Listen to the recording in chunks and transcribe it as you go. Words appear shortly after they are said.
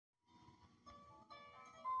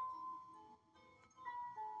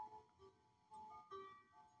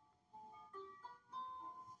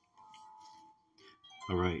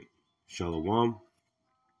All right. Shalom.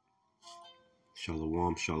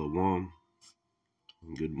 Shalom. Shalom.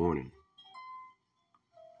 And good morning.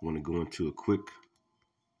 I want to go into a quick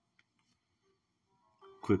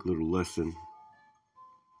little lesson.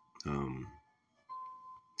 I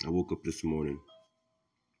woke up this morning.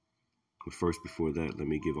 But first, before that, let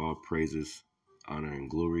me give all praises, honor, and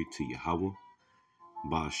glory to Yahweh,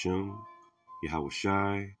 Bahashem, Yahweh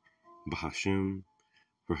Shai, Bahashem,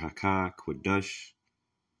 Rahaka, Quadash.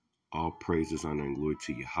 All praises, honor, and glory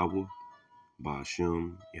to Yahweh,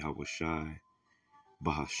 Bahashem, Yahweh Shai,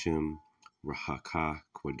 Bahashem, Rahaka,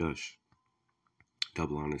 Quadash.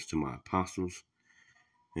 Double honors to my apostles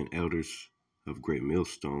and elders of Great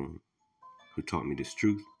Millstone who taught me this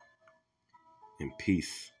truth, and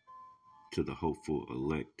peace to the hopeful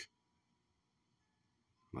elect.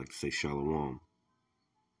 I like to say shalom.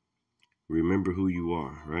 Remember who you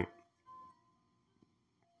are, right?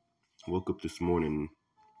 I woke up this morning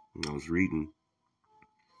and I was reading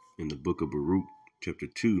in the book of Baruch, chapter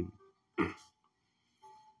 2.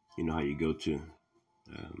 You know how you go to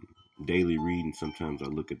daily reading. Sometimes I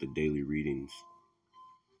look at the daily readings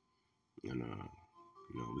and,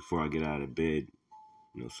 before I get out of bed,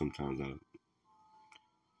 sometimes I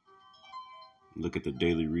look at the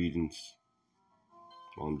daily readings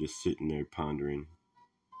while I'm just sitting there pondering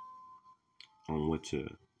on what to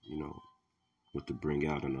bring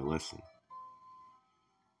out in a lesson.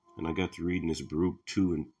 And I got to reading this Baruch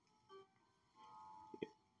 2,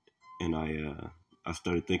 and I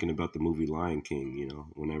started thinking about the movie Lion King.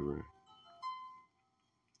 Whenever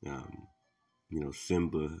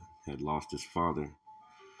Simba had lost his father,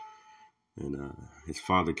 and his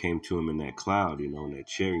father came to him in that cloud, in that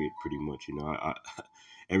chariot, pretty much. I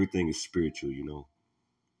everything is spiritual,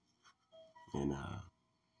 and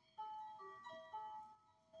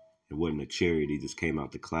it wasn't a chariot; he just came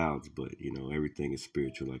out the clouds. But everything is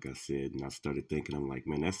spiritual, like I said. And I started thinking, I'm like,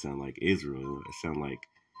 man, that sounds like Israel.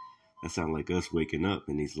 That sound like us waking up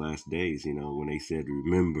in these last days. When they said,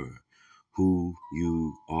 "Remember who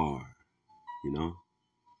you are,"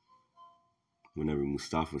 Whenever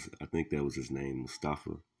Mustafa, I think that was his name,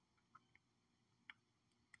 Mustafa.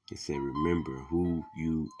 He said, "Remember who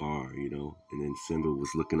you are," And then Simba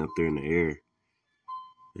was looking up there in the air,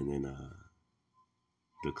 and then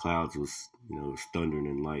the clouds was, was thundering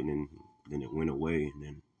and lightning. Then it went away, and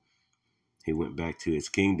then he went back to his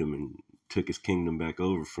kingdom and took his kingdom back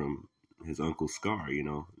over from his uncle Scar.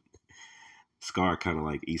 Scar kind of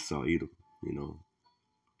like Esau, Edom,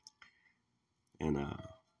 and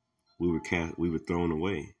we were thrown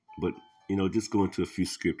away. But just going to a few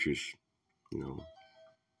scriptures,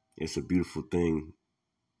 it's a beautiful thing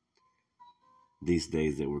these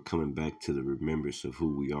days that we're coming back to the remembrance of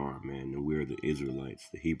who we are, man. And we're the Israelites,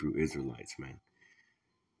 the Hebrew Israelites, man.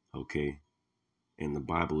 Okay? And the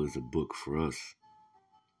Bible is a book for us.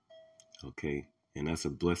 Okay? And that's a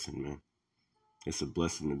blessing, man. It's a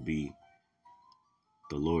blessing to be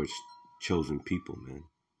the Lord's chosen people, man.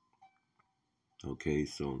 Okay?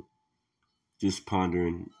 So just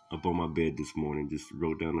pondering up on my bed this morning, just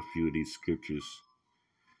wrote down a few of these scriptures.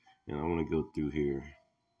 And I want to go through here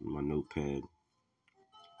in my notepad.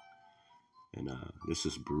 And this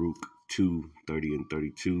is Baruch 2:30 and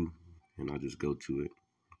 32. And I'll just go to it.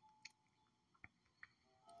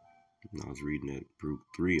 And I was reading at Baruch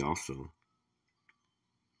 3 also.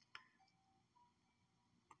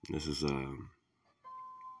 This is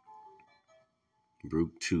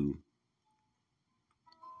Baruch 2.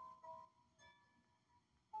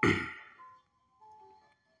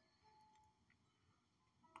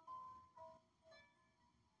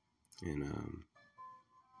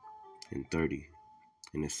 and 30.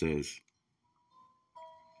 And it says,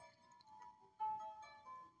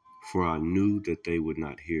 "For I knew that they would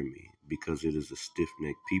not hear me, because it is a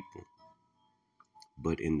stiff-necked people.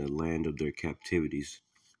 But in the land of their captivities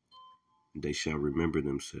they shall remember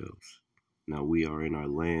themselves." Now we are in our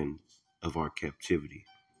land of our captivity.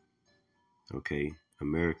 Okay?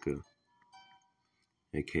 America,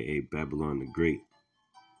 aka Babylon the Great.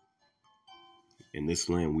 In this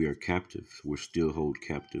land we are captives. We're still held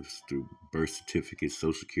captives through birth certificates,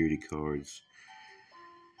 social security cards,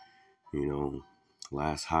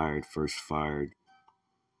 last hired, first fired,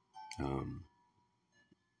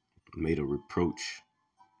 made a reproach,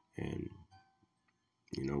 and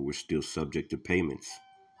we're still subject to payments.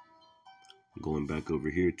 Going back over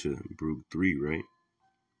here to Baruch 3, right?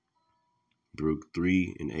 Baruch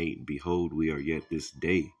 3 and 8, "Behold, we are yet this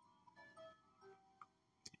day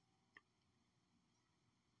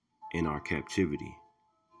in our captivity."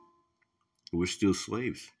 We're still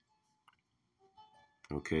slaves.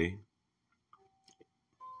 Okay?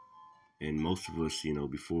 And most of us,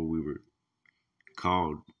 before we were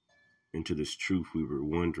called into this truth, we were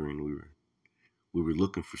wondering, we were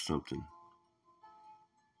looking for something,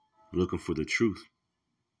 looking for the truth.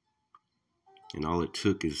 And all it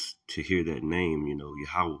took is to hear that name,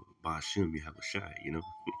 Yahweh, Ba'ashem, Yahweh Shai,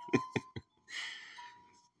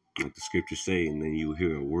 like the scriptures say, and then you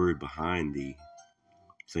hear a word behind thee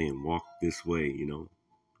saying, walk this way,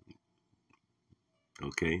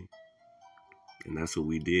 okay? And that's what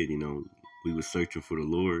we did, we were searching for the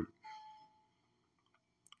Lord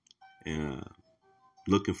and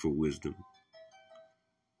looking for wisdom.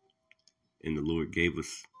 And the Lord gave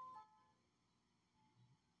us,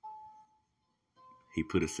 he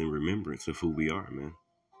put us in remembrance of who we are, man.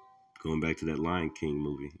 Going back to that Lion King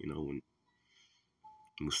movie, when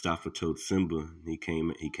Mustafa told Simba, he came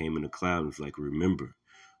in the cloud and was like, remember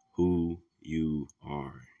who you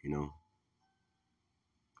are,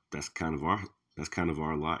 That's kind of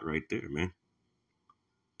our lot right there, man.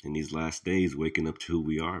 In these last days, waking up to who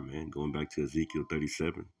we are, man. Going back to Ezekiel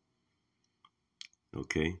 37.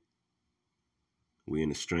 Okay? We're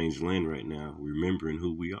in a strange land right now, remembering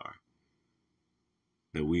who we are.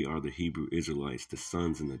 That we are the Hebrew Israelites, the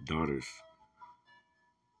sons and the daughters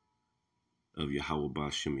of Yahweh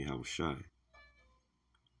Ba'ashem Yahweh Shai.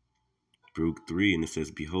 Baruch 3, and it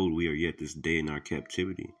says, behold, we are yet this day in our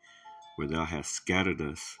captivity, where thou hast scattered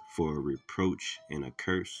us for a reproach and a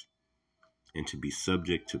curse, and to be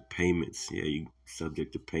subject to payments. Yeah, you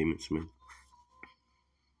subject to payments, man.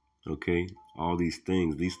 Okay? All these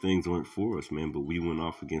things weren't for us, man, but we went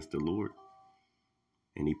off against the Lord.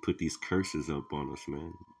 And he put these curses up on us,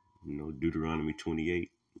 man. Deuteronomy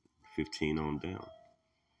 28:15 on down.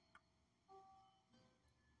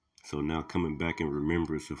 So now coming back in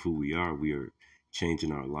remembrance of who we are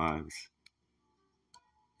changing our lives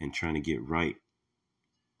and trying to get right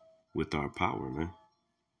with our power, man.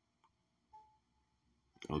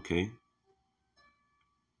 Okay?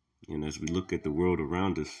 And as we look at the world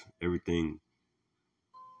around us, everything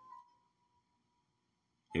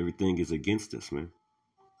is against us, man.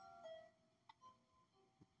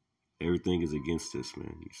 Everything is against us,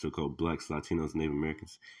 man. You so-called blacks, Latinos, Native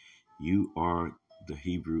Americans. You are the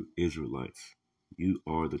Hebrew Israelites. You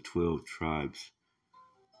are the 12 tribes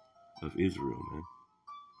of Israel, man.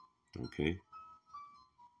 Okay?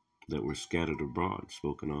 That were scattered abroad,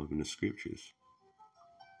 spoken of in the scriptures.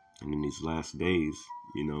 And in these last days,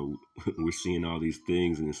 we're seeing all these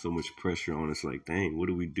things and there's so much pressure on us like, dang, what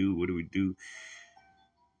do we do? What do we do?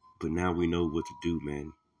 But now we know what to do,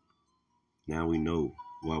 man. Now we know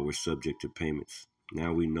why we're subject to payments.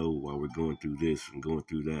 Now we know why we're going through this and going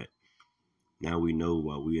through that. Now we know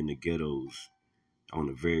why we're in the ghettos on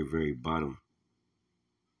the very, very bottom.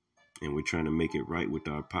 And we're trying to make it right with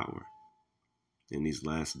our power in these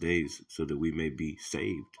last days so that we may be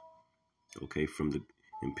saved, okay, from the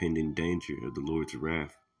impending danger of the Lord's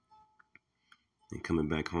wrath and coming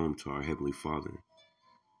back home to our Heavenly Father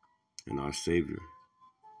and our Savior,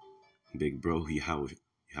 Big Bro,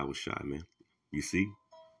 Yahweh Shai, man. You see?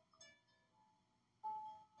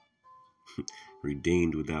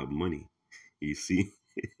 Redeemed without money. You see?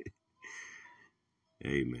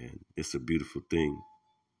 Hey, man, it's a beautiful thing.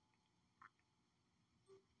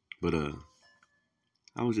 But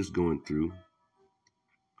I was just going through.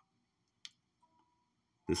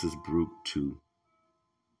 This is Baruch 2,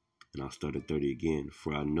 and I'll start at 30 again.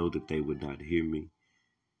 For I know that they would not hear me,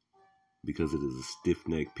 because it is a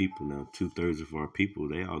stiff-necked people. Now, 2/3 of our people,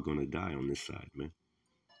 they all going to die on this side, man.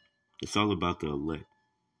 It's all about the elect.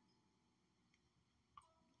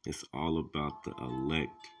 It's all about the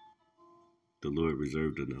elect. The Lord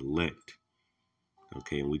reserved an elect.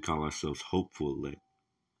 Okay, and we call ourselves hopeful elect.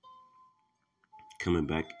 Coming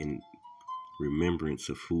back in remembrance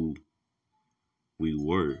of who we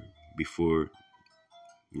were before,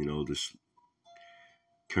 this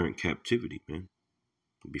current captivity, man.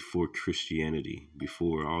 Before Christianity,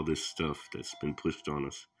 before all this stuff that's been pushed on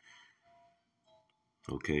us,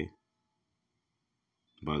 okay,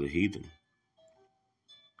 by the heathen,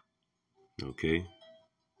 okay,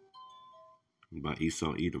 by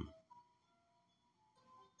Esau, Edom,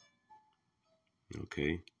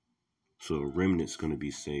 okay. So a remnant's going to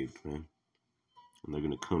be saved, man. And they're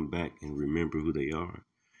going to come back and remember who they are.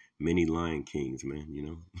 Many Lion Kings, man,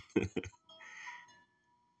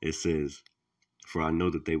 It says, for I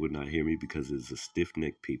know that they would not hear me because it is a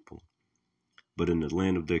stiff-necked people. But in the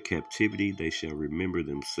land of their captivity they shall remember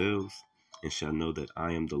themselves and shall know that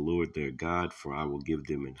I am the Lord their God, for I will give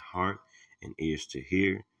them an heart and ears to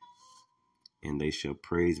hear, and they shall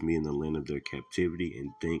praise me in the land of their captivity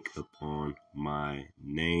and think upon my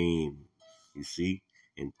name. You see,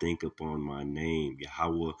 and think upon my name,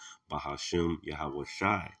 Yahweh Bahashim Yahweh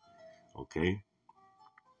Shai. Okay?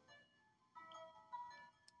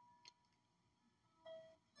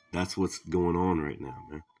 That's what's going on right now,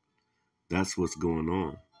 man. That's what's going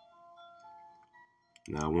on.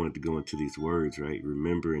 Now I wanted to go into these words, right?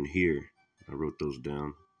 Remember and hear. I wrote those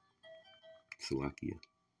down. Salakia.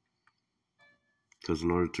 Because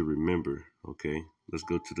in order to remember, okay, let's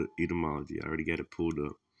go to the etymology. I already got it pulled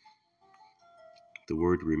up. The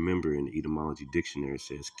word remember in the etymology dictionary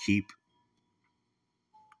says keep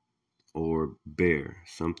or bear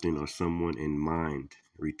something or someone in mind,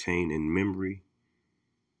 retain in memory,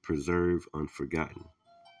 preserve unforgotten.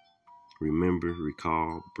 Remember,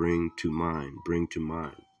 recall, bring to mind, bring to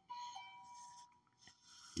mind.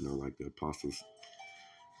 You know, like the apostles,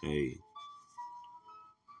 hey,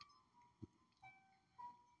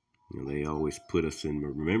 you know, they always put us in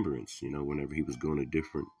remembrance, you know, whenever he was going to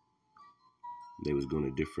different, they was going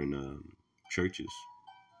to different churches,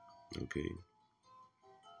 okay.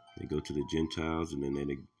 They go to the Gentiles and then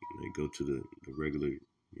they go to the regular,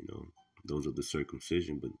 you know, those of the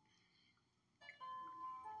circumcision, but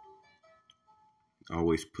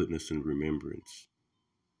always putting us in remembrance,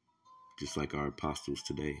 just like our apostles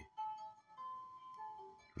today.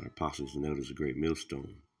 Our apostles and elders, a great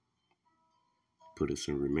millstone, put us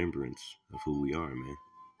in remembrance of who we are, man.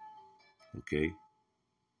 Okay?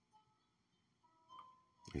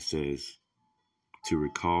 It says, to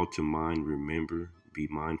recall to mind, remember, be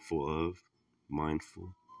mindful of,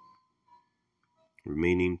 mindful.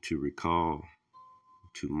 Remaining to recall,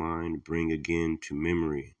 to mind, bring again to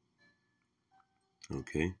memory.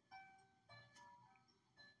 Okay?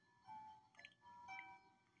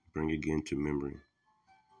 Bring again to memory.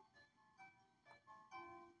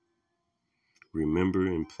 Remember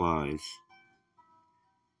implies,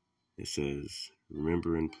 it says,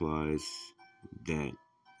 remember implies that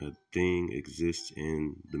a thing exists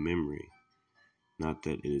in the memory, not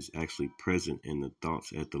that it is actually present in the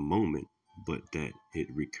thoughts at the moment, but that it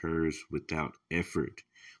recurs without effort.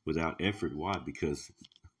 Without effort, why? Because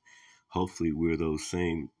hopefully we're those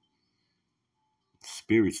same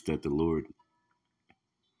spirits that the Lord,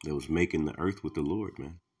 that was making the earth with the Lord,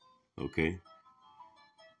 man. Okay?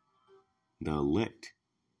 The elect.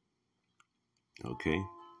 Okay?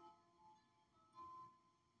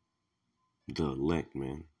 The elect,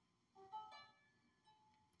 man.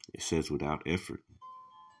 It says without effort.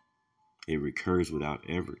 It recurs without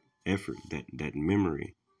effort, that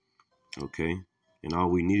memory. Okay? And all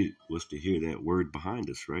we needed was to hear that word behind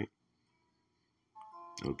us, right?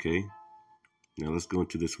 Okay? Now let's go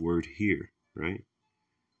into this word here, right?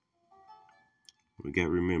 We got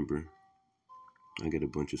remember. I got a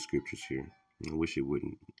bunch of scriptures here. I wish it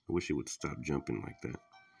wouldn't. I wish it would stop jumping like that.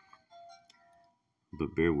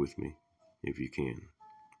 But bear with me if you can.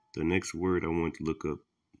 The next word I wanted to look up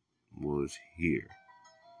was here.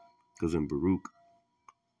 Because in Baruch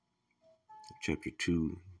chapter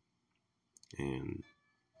 2 and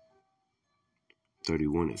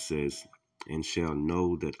 31 it says, and shall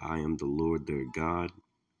know that I am the Lord their God,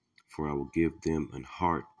 for I will give them an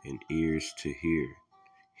heart and ears to hear.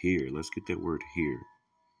 Hear. Let's get that word here,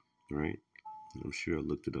 right? I'm sure I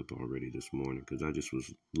looked it up already this morning because I just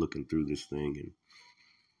was looking through this thing and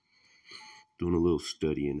doing a little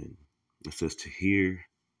studying. And it says to hear,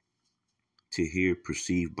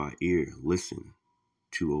 perceive by ear, listen,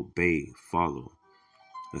 to obey, follow,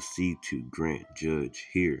 accede to, grant, judge,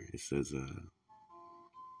 hear. It says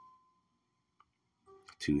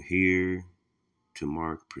to hear, to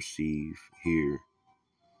mark, perceive, hear.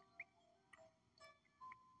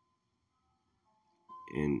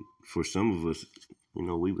 And for some of us, you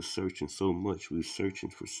know, we were searching so much. We were searching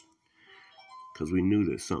for, because we knew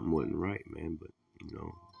that something wasn't right, man. But, you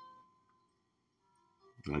know,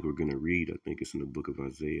 like we're going to read, I think it's in the book of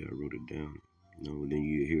Isaiah. I wrote it down. You know, and then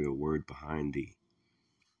you hear a word behind thee.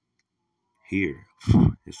 Hear,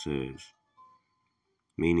 it says,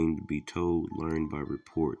 meaning to be told, learned by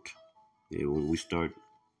report. Yeah, when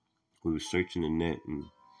we were searching the net, and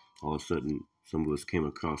all of a sudden, some of us came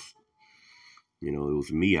across, you know, it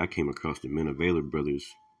was me. I came across the Men of Valor brothers,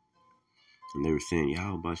 and they were saying,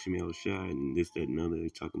 Yahweh Bashim El Shai, and this, that, and other. They're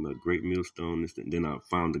talking about Great Millstone, this, that. And then I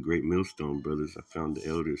found the Great Millstone brothers. I found the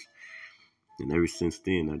elders. And ever since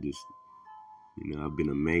then, I just, you know, I've been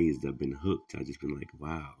amazed. I've been hooked. I've just been like,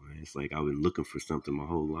 wow, man. It's like I've been looking for something my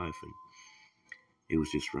whole life, and it was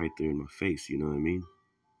just right there in my face. You know what I mean?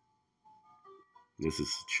 This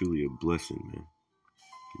is truly a blessing, man.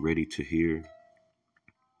 Ready to hear,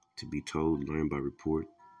 to be told, learn by report.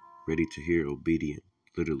 Ready to hear, obedient.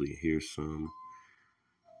 Literally, hear some.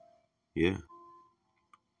 Yeah.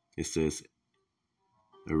 It says,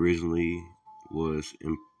 originally was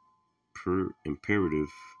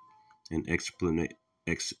imperative, an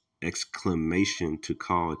exclamation to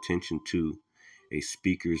call attention to a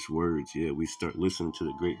speaker's words. Yeah, we start listening to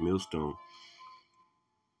the great millstone,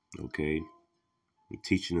 okay,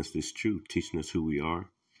 teaching us this truth, teaching us who we are,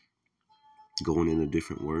 going into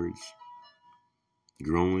different words,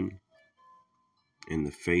 growing in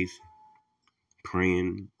the faith,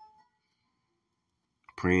 praying,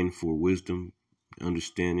 praying for wisdom,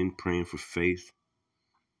 understanding, praying for faith,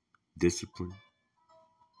 discipline,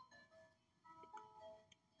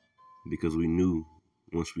 because we knew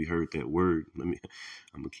once we heard that word. I'm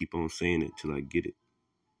gonna keep on saying it till I get it.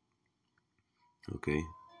 Okay,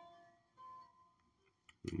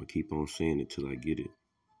 I'm gonna keep on saying it till I get it.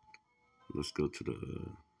 Let's go to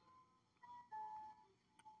the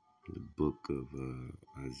book of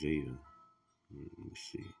Isaiah. Let me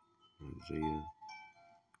see, Isaiah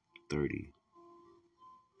 30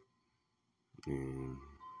 and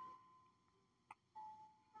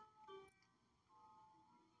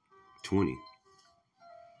 20,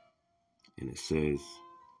 and it says,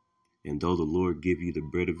 "And though the Lord give you the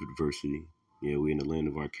bread of adversity," yeah, we're in the land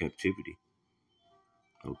of our captivity.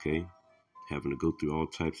 Okay, having to go through all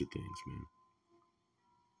types of things, man.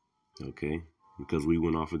 Okay, because we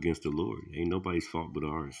went off against the Lord. Ain't nobody's fault but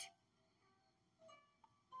ours.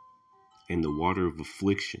 "In the water of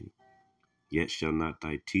affliction, yet shall not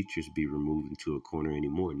thy teachers be removed into a corner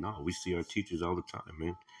anymore." No, we see our teachers all the time,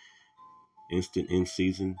 man. Instant in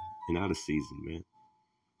season and out of season, man.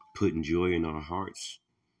 Putting joy in our hearts.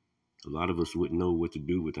 A lot of us wouldn't know what to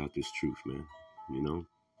do without this truth, man. You know,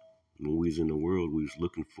 when we was in the world, we was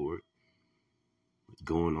looking for it,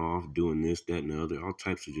 going off, doing this, that, and the other, all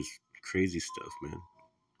types of just crazy stuff, man.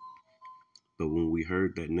 But when we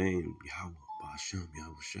heard that name, Yahweh, Ba'ashem,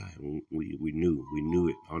 Yahweh Shai, we knew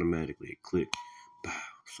it automatically. It clicked. Bow,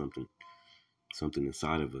 something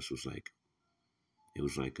inside of us was like, it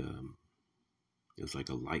was like it was like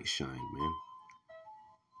a light shine, man.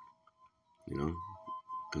 You know,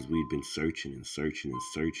 because we'd been searching and searching and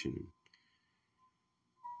searching,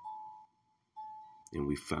 and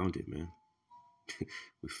we found it, man.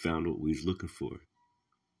 We found what we was looking for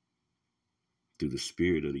through the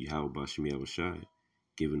spirit of the Yahweh Bashim Yahweh Shai,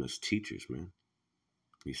 giving us teachers, man.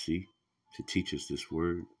 You see, to teach us this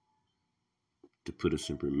word, to put us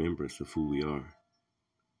in remembrance of who we are.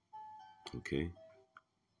 Okay.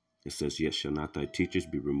 It says, "Yet shall not thy teachers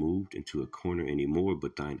be removed into a corner any more,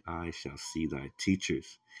 but thine eyes shall see thy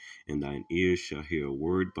teachers, and thine ears shall hear a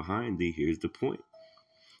word behind thee." Here's the point.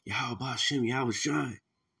 Yahweh Bashim Yahweh Shai,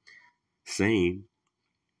 saying,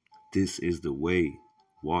 "This is the way,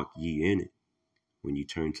 walk ye in it, when you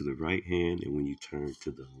turn to the right hand and when you turn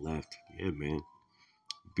to the left." Yeah, man.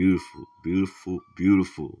 Beautiful, beautiful,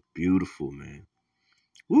 beautiful, beautiful, man.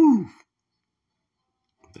 Woo!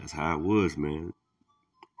 That's how it was, man.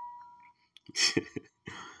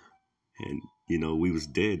 And, you know, we was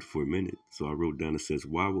dead for a minute. So I wrote down, it says,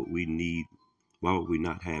 why would we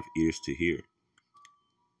not have ears to hear?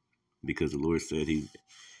 Because the Lord said in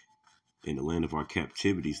the land of our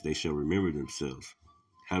captivities, they shall remember themselves.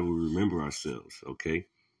 How do we remember ourselves? Okay.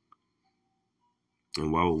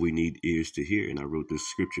 And why would we need ears to hear? And I wrote this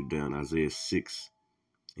scripture down, Isaiah 6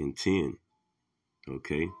 and 10.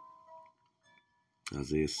 Okay.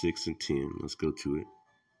 Isaiah 6 and 10. Let's go to it.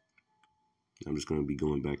 I'm just going to be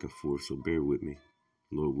going back and forth, so bear with me,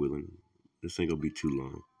 Lord willing. This ain't going to be too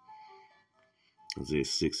long. Isaiah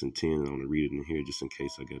 6 and 10. I'm going to read it in here just in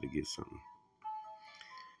case I got to get something.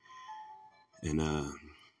 And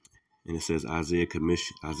it says Isaiah's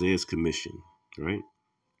commission, right?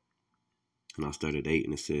 And I'll start at 8,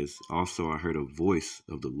 and it says, "Also I heard a voice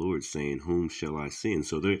of the Lord saying, whom shall I send?"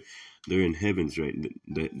 So they're in heavens, right?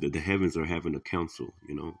 The heavens are having a council,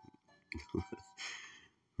 you know,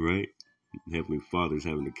 right? Heavenly Father's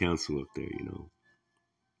having a council up there, you know.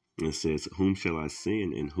 And it says, "Whom shall I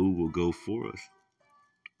send, and who will go for us?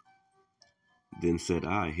 Then said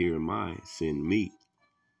I, here am I, send me."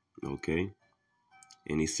 Okay.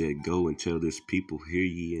 And he said, "Go and tell this people, hear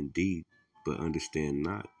ye indeed, but understand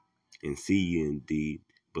not, and see ye indeed,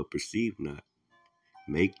 but perceive not.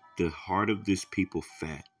 Make the heart of this people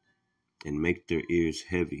fat, and make their ears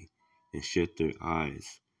heavy, and shut their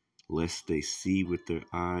eyes, lest they see with their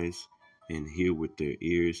eyes, and hear with their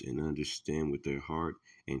ears, and understand with their heart,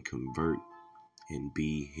 and convert, and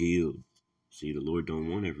be healed." See, the Lord don't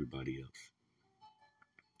want everybody else.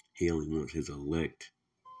 He only wants his elect.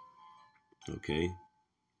 Okay?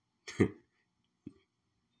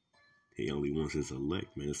 He only wants his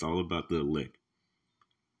elect, man. It's all about the elect.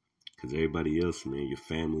 Because everybody else, man, your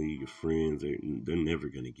family, your friends, they're never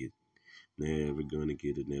going to get. Never gonna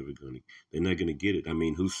get it. Never gonna. They're not gonna get it. I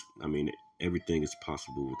mean, everything is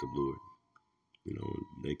possible with the Lord. You know,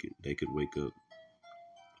 they could wake up,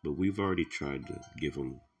 but we've already tried to give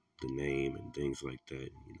them the name and things like that.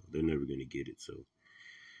 You know, they're never gonna get it. So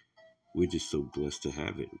we're just so blessed to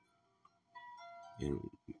have it, and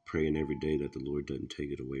praying every day that the Lord doesn't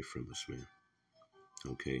take it away from us, man.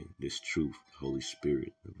 Okay, this truth, Holy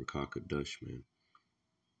Spirit, the Rakaka Dush, man,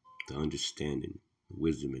 the understanding,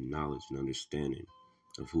 wisdom and knowledge and understanding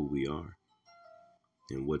of who we are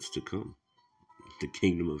and what's to come. The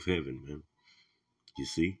kingdom of heaven, man. You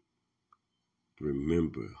see?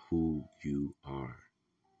 Remember who you are.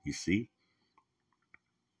 You see?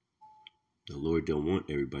 The Lord don't want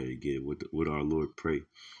everybody to get it. What our Lord pray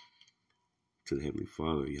to the Heavenly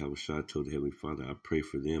Father? Yahweh Shai told the Heavenly Father, I pray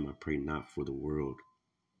for them. I pray not for the world.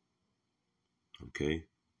 Okay?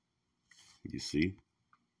 You see?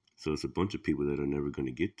 So it's a bunch of people that are never going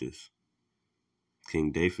to get this.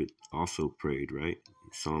 King David also prayed, right?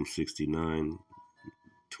 Psalm 69,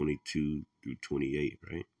 22 through 28,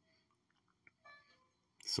 right?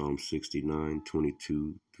 Psalm 69,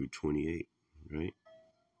 22 through 28, right?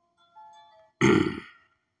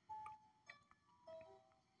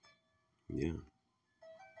 Yeah.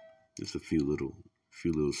 Just a few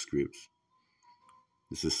little scripts.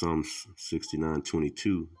 This is Psalm 69,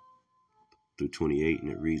 22 through 28,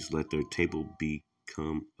 and it reads, let their table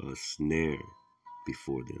become a snare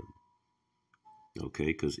before them. Okay,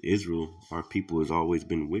 because Israel, our people, has always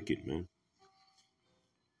been wicked, man.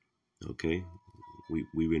 Okay,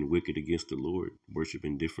 we've been wicked against the Lord,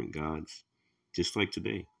 worshiping different gods, just like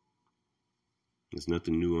today. There's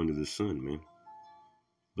nothing new under the sun, man.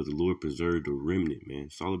 But the Lord preserved a remnant, man.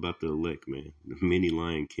 It's all about the elect, man. The many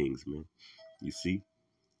lion kings, man. You see?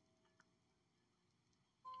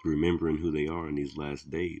 Remembering who they are in these last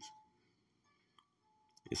days.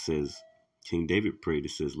 It says, King David prayed,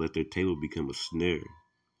 it says, let their table become a snare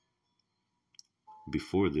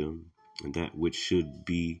before them, and that which should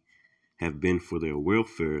have been for their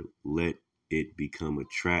welfare, let it become a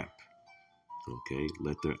trap. Okay,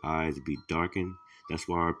 let their eyes be darkened. That's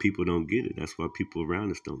why our people don't get it. That's why people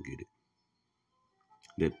around us don't get it.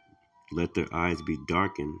 That let their eyes be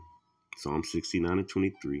darkened, Psalm 69 and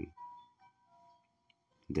 23,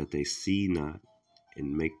 that they see not,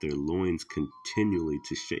 and make their loins continually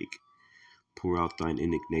to shake. Pour out thine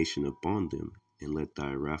indignation upon them, and let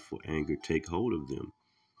thy wrathful anger take hold of them.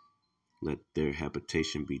 Let their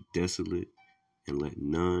habitation be desolate, and let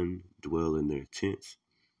none dwell in their tents.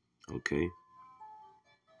 Okay?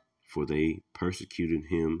 For they persecuted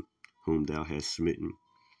him whom thou hast smitten,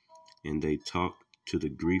 and they talked to the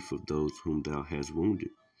grief of those whom thou hast wounded.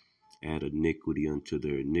 Add iniquity unto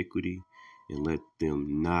their iniquity, and let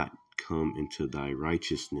them not come into thy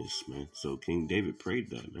righteousness, man. So King David prayed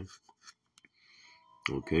that, man.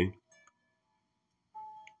 Okay?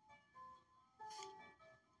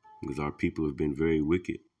 Because our people have been very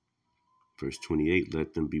wicked. Verse 28,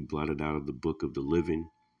 let them be blotted out of the book of the living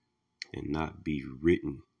and not be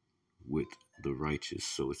written with the righteous.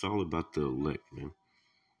 So it's all about the elect, man.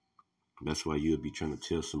 That's why you'll be trying to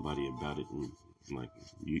tell somebody about it, and like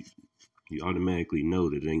you automatically know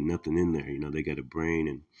that there ain't nothing in there. You know, they got a brain,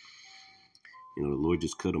 and you know the Lord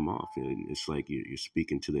just cut them off. And it's like you're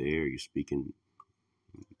speaking to the air. You're speaking.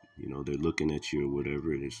 You know, they're looking at you or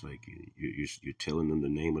whatever, and it's like you're telling them the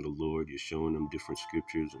name of the Lord. You're showing them different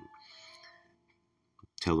scriptures and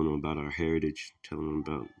telling them about our heritage, telling them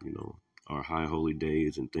about, you know, our high holy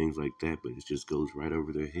days and things like that, but it just goes right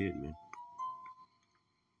over their head, man.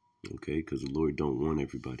 Okay, because the Lord don't want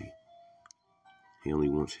everybody. He only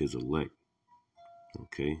wants his elect.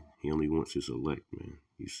 Okay, he only wants his elect, man.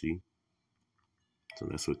 You see? So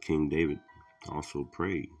that's what King David also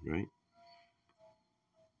prayed, right?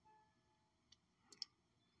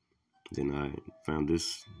 Then I found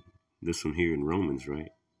this one here in Romans,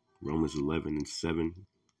 right? Romans 11 and 7.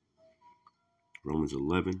 Romans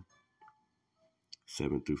 11,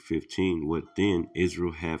 7 through 15. What then?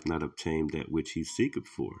 Israel hath not obtained that which he seeketh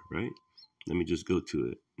for, right? Let me just go to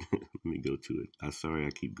it. Let me go to it. I'm sorry I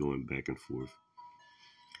keep going back and forth.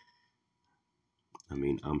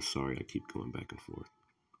 I'm sorry I keep going back and forth.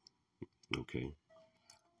 Okay.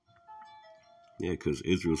 Yeah, because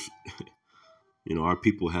Israel's, you know, our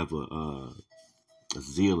people have a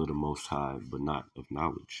zeal of the Most High, but not of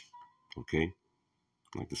knowledge. Okay?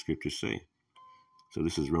 Like the scriptures say. So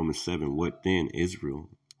this is Romans 7. What then? Israel,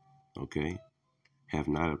 okay, have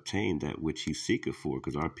not obtained that which he seeketh for,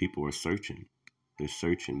 because our people are searching. They're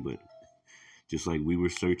searching, but just like we were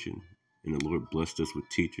searching, and the Lord blessed us with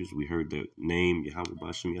teachers. We heard that name, Yahweh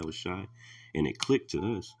Bashem Yahweh Shai, and it clicked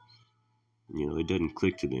to us. It doesn't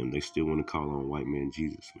click to them. They still want to call on white man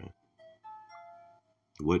Jesus, man.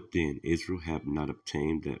 What then? Israel have not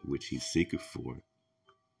obtained that which he seeketh for,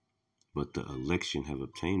 but the election have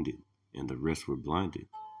obtained it, and the rest were blinded.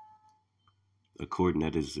 According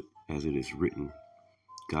as it is written,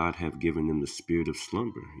 God hath given them the spirit of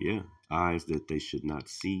slumber, eyes that they should not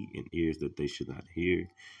see, and ears that they should not hear,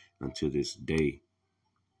 until this day.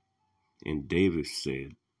 And David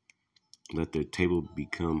said, let their table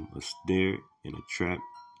become a snare and a trap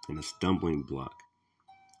and a stumbling block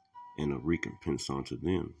and a recompense unto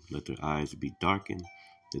them. Let their eyes be darkened,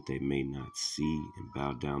 that they may not see, and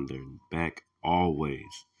bow down their back always.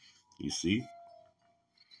 You see?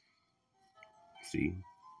 See?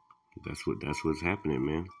 That's what's happening,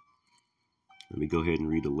 man. Let me go ahead and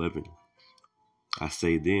read 11. I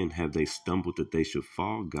say then, have they stumbled that they should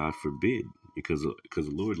fall? God forbid. Because the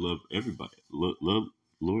Lord loved everybody.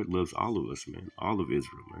 Lord loves all of us, man. All of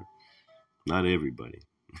Israel, man. Not everybody.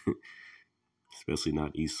 Especially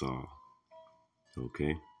not Esau.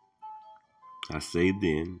 Okay? I say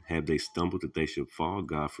then, have they stumbled that they should fall?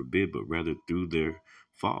 God forbid, but rather through their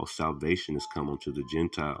fall, salvation has come unto the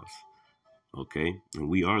Gentiles. Okay? And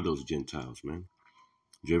we are those Gentiles, man.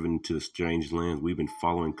 Driven into the strange lands. We've been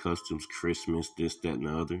following customs, Christmas, this, that, and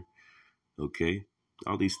the other. Okay?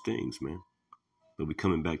 All these things, man. But we're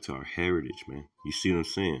coming back to our heritage, man. You see what I'm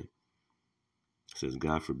saying? It says,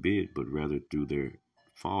 God forbid, but rather through their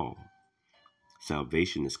fall,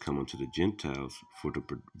 salvation has come unto the Gentiles for to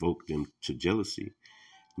provoke them to jealousy.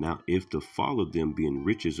 Now, if the fall of them being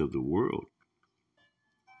riches of the world,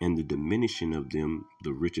 and the diminishing of them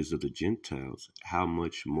the riches of the Gentiles, how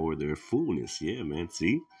much more their fullness? Yeah, man.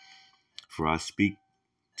 See? For I speak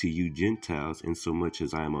to you Gentiles, insomuch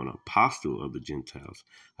as I am an apostle of the Gentiles,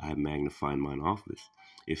 I have magnified mine office.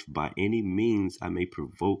 If by any means I may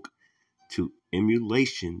provoke to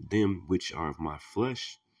emulation them which are of my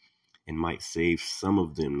flesh, and might save some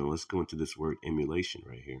of them. Now let's go into this word emulation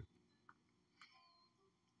right here.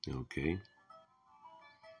 Okay.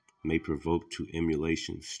 May provoke to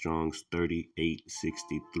emulation. Strong's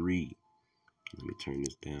 3863. Let me turn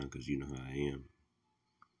this down because you know how I am.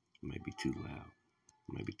 It might be too loud.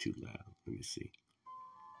 Let me see.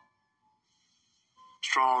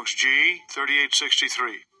 Strong's G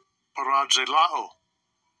 3863. Paradzelao.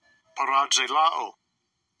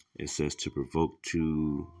 It says to provoke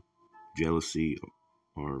to jealousy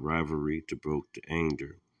or rivalry, to provoke to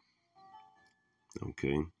anger.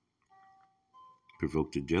 Okay.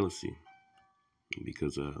 Provoke to jealousy.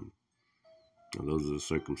 Because those are the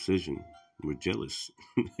circumcision. We're jealous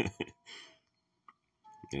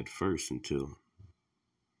at first until,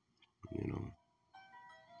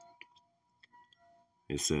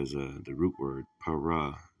 it says the root word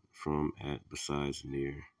para, from, at, besides,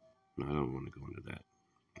 near. No, I don't want to go into that.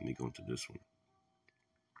 Let me go into this one.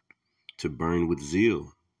 To burn with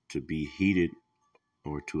zeal, to be heated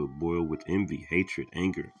or to boil with envy, hatred,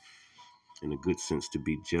 anger. In a good sense, to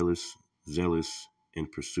be jealous, zealous in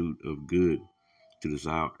pursuit of good, to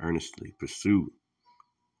desire earnestly, pursue,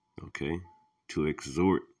 okay? To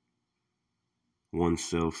exhort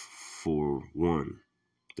oneself for one,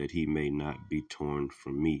 that he may not be torn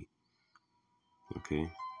from me, okay?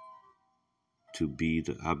 To be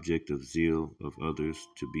the object of zeal of others,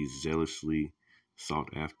 to be zealously sought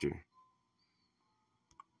after.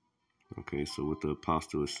 Okay, so what the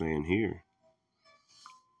apostle is saying here,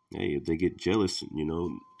 hey, if they get jealous,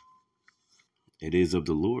 it is of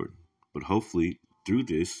the Lord. But hopefully through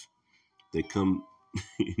this, they come,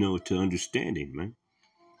 to understanding, man.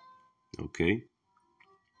 Okay.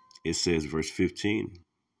 It says, verse 15.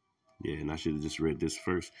 Yeah, and I should have just read this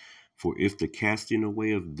first. For if the casting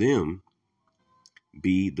away of them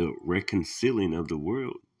be the reconciling of the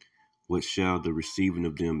world, what shall the receiving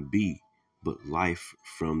of them be but life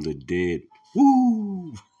from the dead?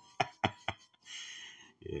 Woo!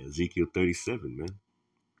 Yeah, Ezekiel 37, man.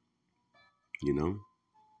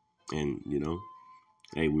 And,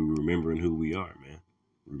 hey, we're remembering who we are, man.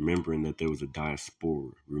 Remembering that there was a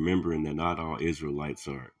diaspora. Remembering that not all Israelites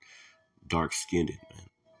are dark-skinned,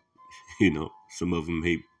 man. Some of them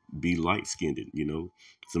may be light-skinned,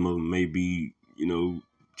 Some of them may be,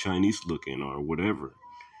 Chinese looking or whatever.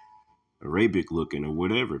 Arabic looking or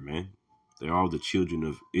whatever, man. They're all the children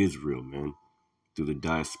of Israel, man. Through the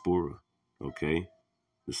diaspora, okay?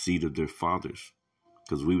 The seed of their fathers.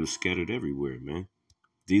 Because we were scattered everywhere, man.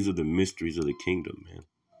 These are the mysteries of the kingdom, man.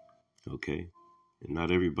 Okay? And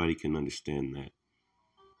not everybody can understand that.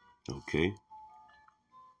 Okay?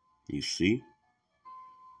 You see?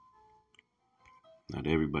 Not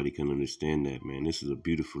everybody can understand that, man. This is a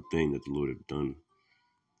beautiful thing that the Lord has done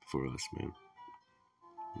for us, man.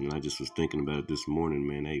 And I just was thinking about it this morning,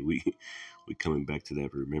 man. Hey, we we coming back to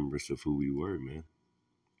that remembrance of who we were, man.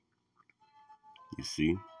 You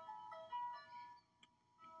see?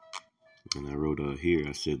 And I wrote here,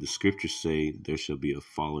 I said, the scriptures say there shall be a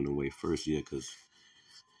falling away first. Yeah, because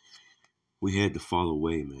we had to fall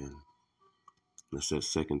away, man. That's that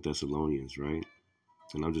Second Thessalonians, right?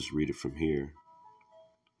 And I'll just read it from here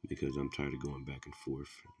because I'm tired of going back and forth.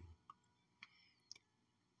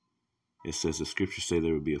 It says the scriptures say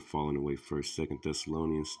there will be a falling away first. 2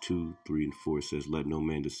 Thessalonians 2, 3, and 4 says, let no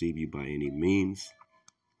man deceive you by any means,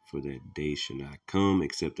 for that day shall not come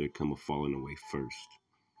except there come a falling away first.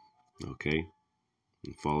 Okay?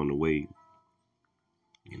 And falling away,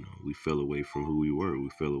 we fell away from who we were. We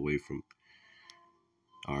fell away from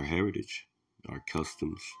our heritage, our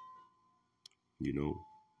customs, the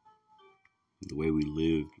way we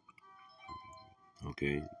lived,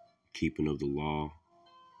 okay? Keeping of the law.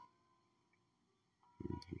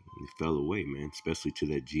 We fell away, man, especially to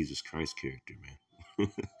that Jesus Christ character,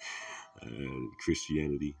 man.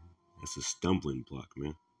 Christianity, that's a stumbling block,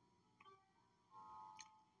 man.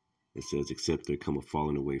 It says, except there come a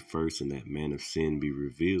falling away first, and that man of sin be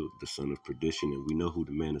revealed, the son of perdition. And we know who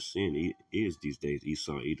the man of sin is these days.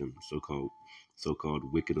 Esau, Edom,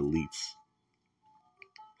 so-called wicked elites,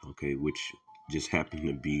 okay, which just happen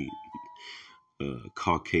to be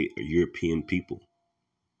Caucasian European people,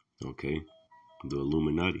 okay, the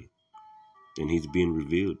Illuminati. And he's being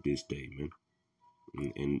revealed this day, man.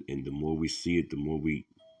 And the more we see it, the more we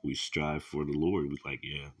strive for the Lord. We're like,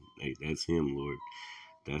 yeah, hey, that's him, Lord.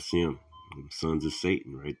 That's him. Sons of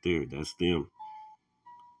Satan right there. That's them.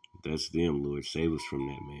 That's them, Lord. Save us from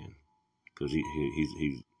that man. Because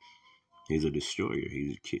he's a destroyer.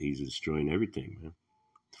 He's destroying everything, man.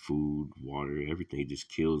 Food, water, everything. He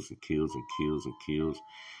just kills and kills and kills and kills.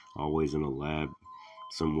 Always in a lab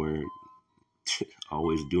somewhere,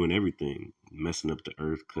 always doing everything, messing up the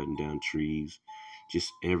earth, cutting down trees,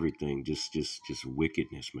 just everything, just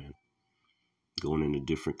wickedness, man. Going into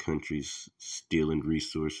different countries, stealing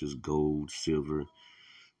resources, gold, silver,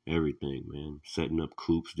 everything, man. Setting up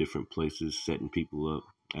coops, different places, setting people up,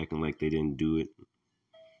 acting like they didn't do it.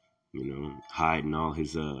 Hiding all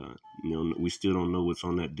his we still don't know what's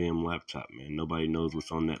on that damn laptop, man. Nobody knows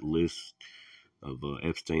what's on that list of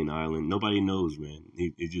Epstein Island. Nobody knows, man.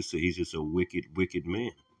 He's just a wicked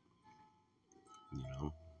man. You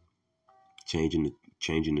know, changing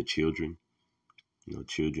the children.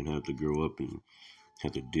 Children have to grow up and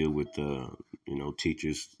have to deal with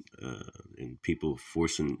teachers and people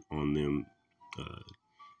forcing on them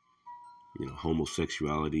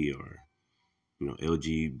homosexuality or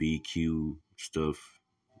LGBTQ stuff.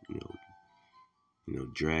 You know,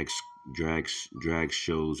 drag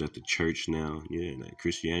shows at the church now. Yeah, like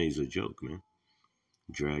Christianity's a joke, man.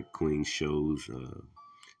 Drag queen shows,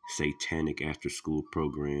 satanic after school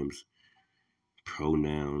programs,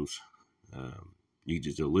 pronouns.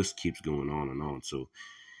 The list keeps going on and on. So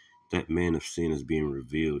that man of sin is being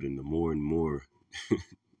revealed, and the more and more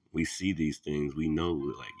we see these things, we know,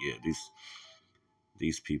 like, yeah,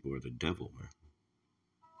 these people are the devil, man.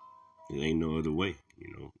 It ain't no other way,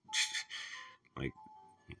 like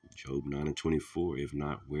Job 9:24. If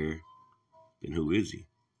not, where, then who is he?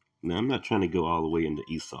 Now, I'm not trying to go all the way into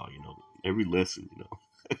Esau, every lesson,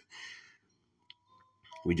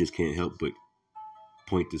 we just can't help but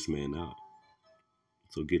point this man out.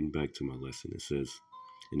 So getting back to my lesson, it says,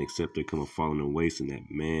 and except there come a falling away, and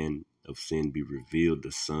that man of sin be revealed,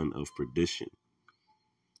 the son of perdition.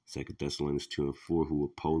 2 Thessalonians 2 and 4, who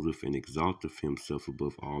opposeth and exalteth himself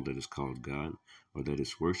above all that is called God, or that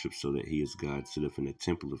is worshipped, so that he is God, sitteth in the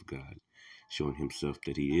temple of God, showing himself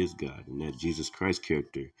that he is God. And that Jesus Christ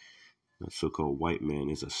character, that so-called white man,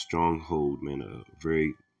 is a stronghold, man, a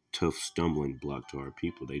very tough stumbling block to our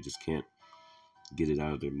people. They just can't get it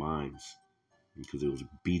out of their minds because it was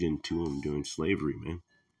beat into them during slavery, man.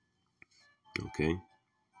 Okay?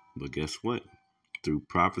 But guess what? Through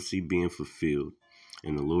prophecy being fulfilled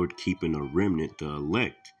and the Lord keeping a remnant, the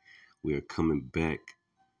elect, we are coming back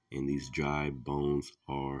and these dry bones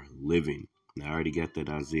are living. Now, I already got that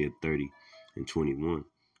Isaiah 30 and 21.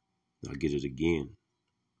 I'll get it again.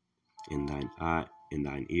 And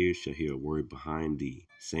thine ears shall hear a word behind thee,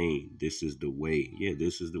 saying, this is the way. Yeah,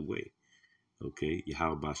 this is the way. Okay?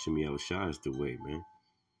 Yahweh Bashem Yahushua is the way, man.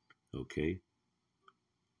 Okay?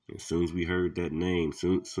 And as soon as we heard that name,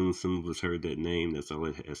 soon some of us heard that name, that's all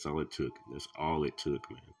it took. That's all it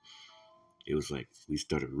took, man. It was like we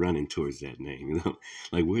started running towards that name,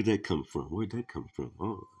 Like, where'd that come from? Where'd that come from?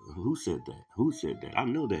 Oh, who said that? Who said that? I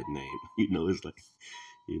know that name. It's like,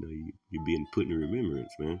 you're being put in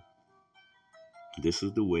remembrance, man. This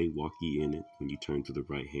is the way, walk ye in it, when you turn to the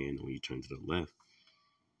right hand and when you turn to the left.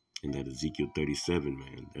 And that Ezekiel 37,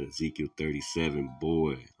 man. That Ezekiel 37,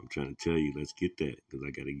 boy. I'm trying to tell you, let's get that, because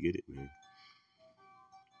I got to get it, man.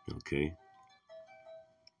 Okay?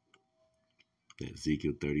 That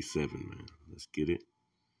Ezekiel 37, man. Let's get it.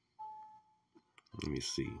 Let me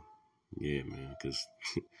see. Yeah, man, because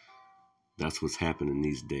that's what's happening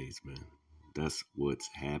these days, man. That's what's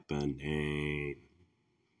happening.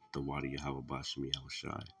 The water Yahweh Bashim Yahweh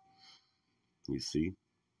Shai. You see?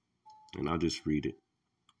 And I'll just read it.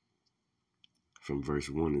 From verse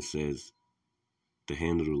 1, it says, the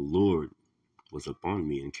hand of the Lord was upon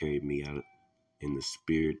me and carried me out in the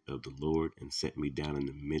spirit of the Lord and set me down in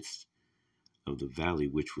the midst of the valley,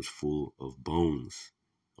 which was full of bones.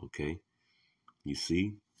 Okay? You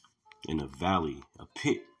see? In a valley, a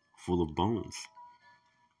pit full of bones.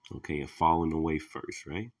 Okay, a falling away first,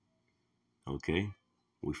 right? Okay?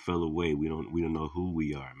 We fell away. We don't know who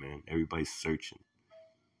we are, man. Everybody's searching.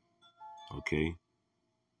 Okay?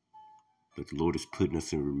 But the Lord is putting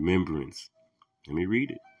us in remembrance. Let me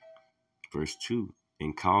read it. Verse 2.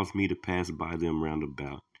 And caused me to pass by them round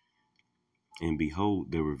about. And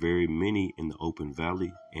behold, there were very many in the open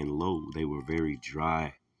valley, and lo, they were very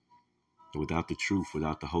dry. Without the truth,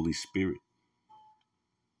 without the Holy Spirit.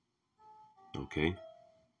 Okay?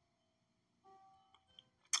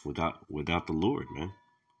 Without the Lord, man.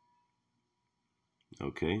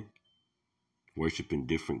 Okay? Worshiping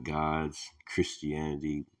different gods,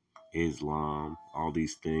 Christianity, Islam, all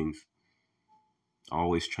these things.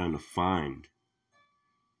 Always trying to find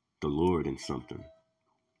the Lord in something.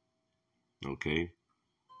 Okay?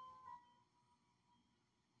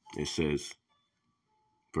 It says,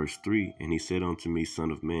 verse 3, and he said unto me, Son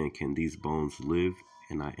of man, can these bones live?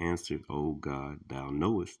 And I answered, O God, thou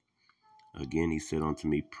knowest. Again he said unto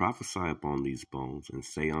me, prophesy upon these bones, and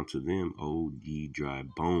say unto them, O ye dry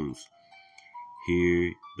bones,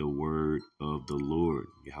 hear the word of the Lord.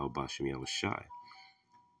 Yahweh Bashem Yahweh Shai.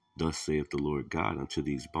 Thus saith the Lord God unto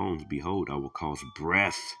these bones, behold, I will cause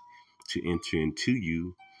breath to enter into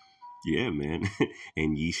you. Yeah, man.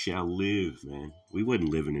 And ye shall live, man. We wasn't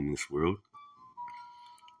living in this world.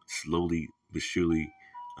 Slowly but surely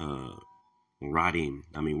rotting.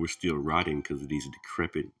 I mean, we're still rotting because of these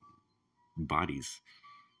decrepit bodies.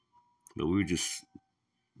 But we were just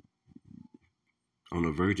on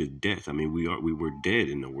the verge of death. I mean, we were dead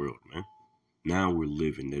in the world, man. Now we're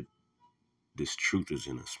living. That this truth is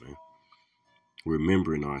in us, man.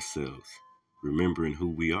 Remembering ourselves, remembering who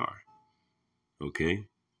we are. Okay?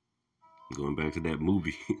 Going back to that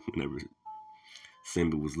movie, whenever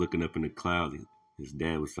Simba was looking up in the clouds, his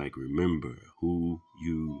dad was like, remember who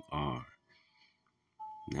you are.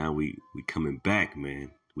 Now we coming back,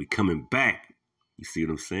 man. We coming back. You see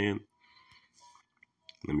what I'm saying?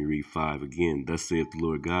 Let me read 5 again. Thus saith the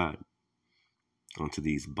Lord God unto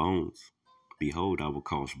these bones, behold, I will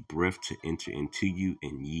cause breath to enter into you,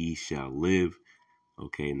 and ye shall live.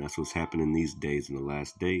 Okay, and that's what's happening these days, in the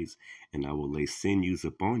last days. And I will lay sinews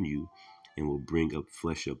upon you, and will bring up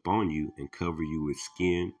flesh upon you, and cover you with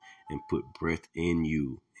skin, and put breath in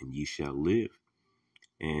you, and ye shall live.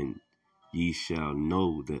 And ye shall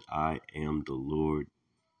know that I am the Lord.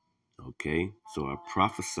 Okay, so I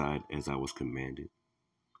prophesied as I was commanded.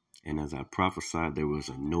 And as I prophesied, there was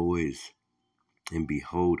a noise, and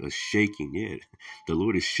behold, a shaking. Yeah, the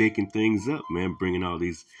Lord is shaking things up, man, bringing all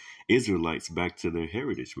these Israelites back to their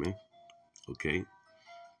heritage, man. Okay,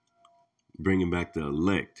 bringing back the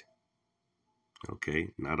elect. Okay,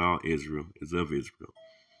 not all Israel is of Israel.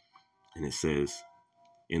 And it says,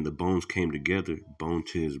 and the bones came together, bone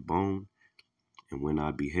to his bone. And when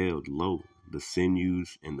I beheld, lo, the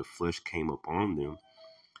sinews and the flesh came upon them,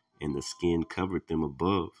 and the skin covered them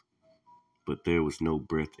above, but there was no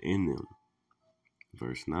breath in them.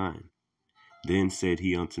 Verse 9. Then said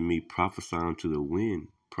he unto me, prophesy unto the wind,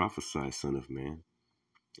 prophesy, son of man,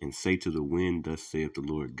 and say to the wind, thus saith the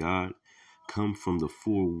Lord God, come from the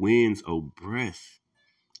four winds, O breath,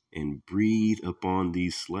 and breathe upon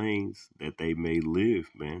these slains that they may live,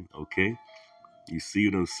 man. Okay? You see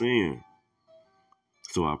what I'm saying?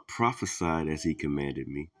 So I prophesied as he commanded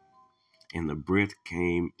me, and the breath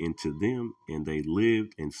came into them, and they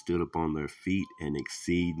lived and stood upon their feet, an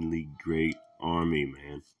exceedingly great army,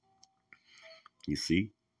 man. You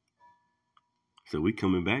see? So we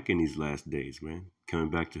coming back in these last days, man. Coming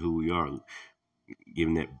back to who we are,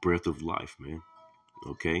 giving that breath of life, man.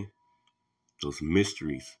 Okay? Those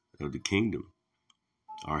mysteries of the kingdom,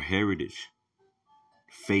 our heritage,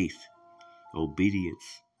 faith, obedience,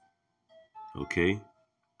 okay?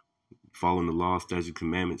 Following the law, statutes,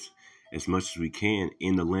 commandments as much as we can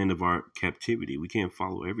in the land of our captivity. We can't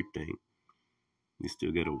follow everything. We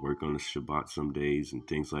still got to work on the Shabbat some days and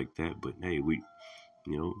things like that. But hey, you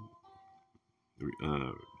know,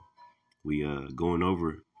 we going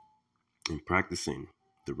over and practicing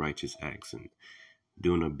the righteous acts and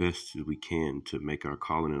doing our best as we can to make our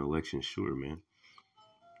calling and election sure, man.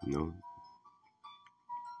 You know,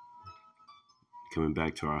 coming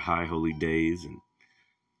back to our high holy days, and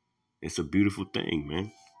it's a beautiful thing,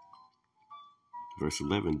 man. Verse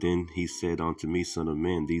 11, then he said unto me, Son of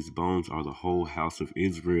man, these bones are the whole house of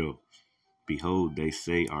Israel. Behold, they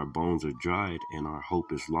say our bones are dried and our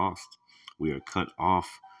hope is lost. We are cut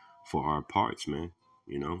off for our parts, man.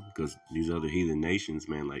 You know, because these other heathen nations,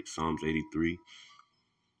 man, like Psalms 83,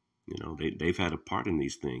 you know, they've had a part in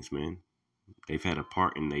these things, man. They've had a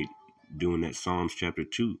part in they doing that Psalms chapter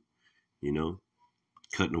 2, you know,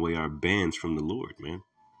 cutting away our bands from the Lord, man.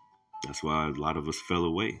 That's why a lot of us fell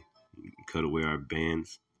away, cut away our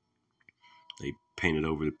bands. They painted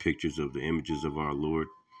over the pictures of the images of our Lord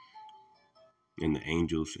and the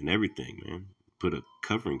angels and everything, man. Put a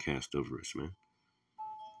covering cast over us, man.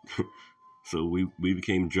 So we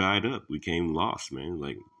became dried up. We became lost, man,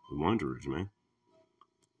 like wanderers, man.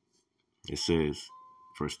 It says,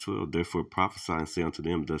 verse 12, therefore prophesy and say unto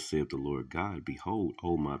them, thus saith the Lord God, behold,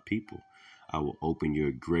 O my people, I will open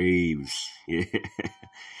your graves, yeah,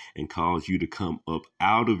 and cause you to come up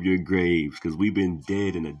out of your graves, because we've been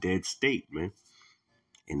dead in a dead state, man,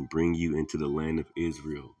 and bring you into the land of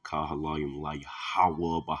Israel. Kahalayim la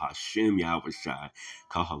Yahweh Bahashem Yahushai.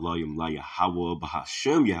 Kahalayim la Yahweh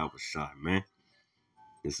Bahashem Yahushai, man.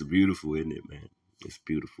 It's beautiful, isn't it, man? It's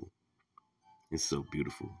beautiful. It's so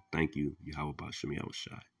beautiful. Thank you, Yahweh Bahashem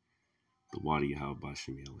Yahushai. The water Yahweh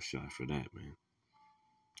Bahashem Yahushai for that, man.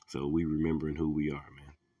 So we remembering who we are,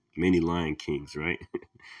 man. Many Lion Kings, right?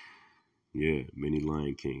 Yeah, many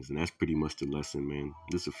Lion Kings. And that's pretty much the lesson, man.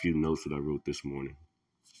 Just a few notes that I wrote this morning.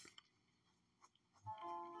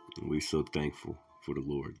 And we're so thankful for the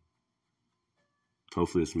Lord.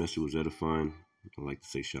 Hopefully this message was edifying. I'd like to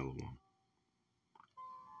say shalom.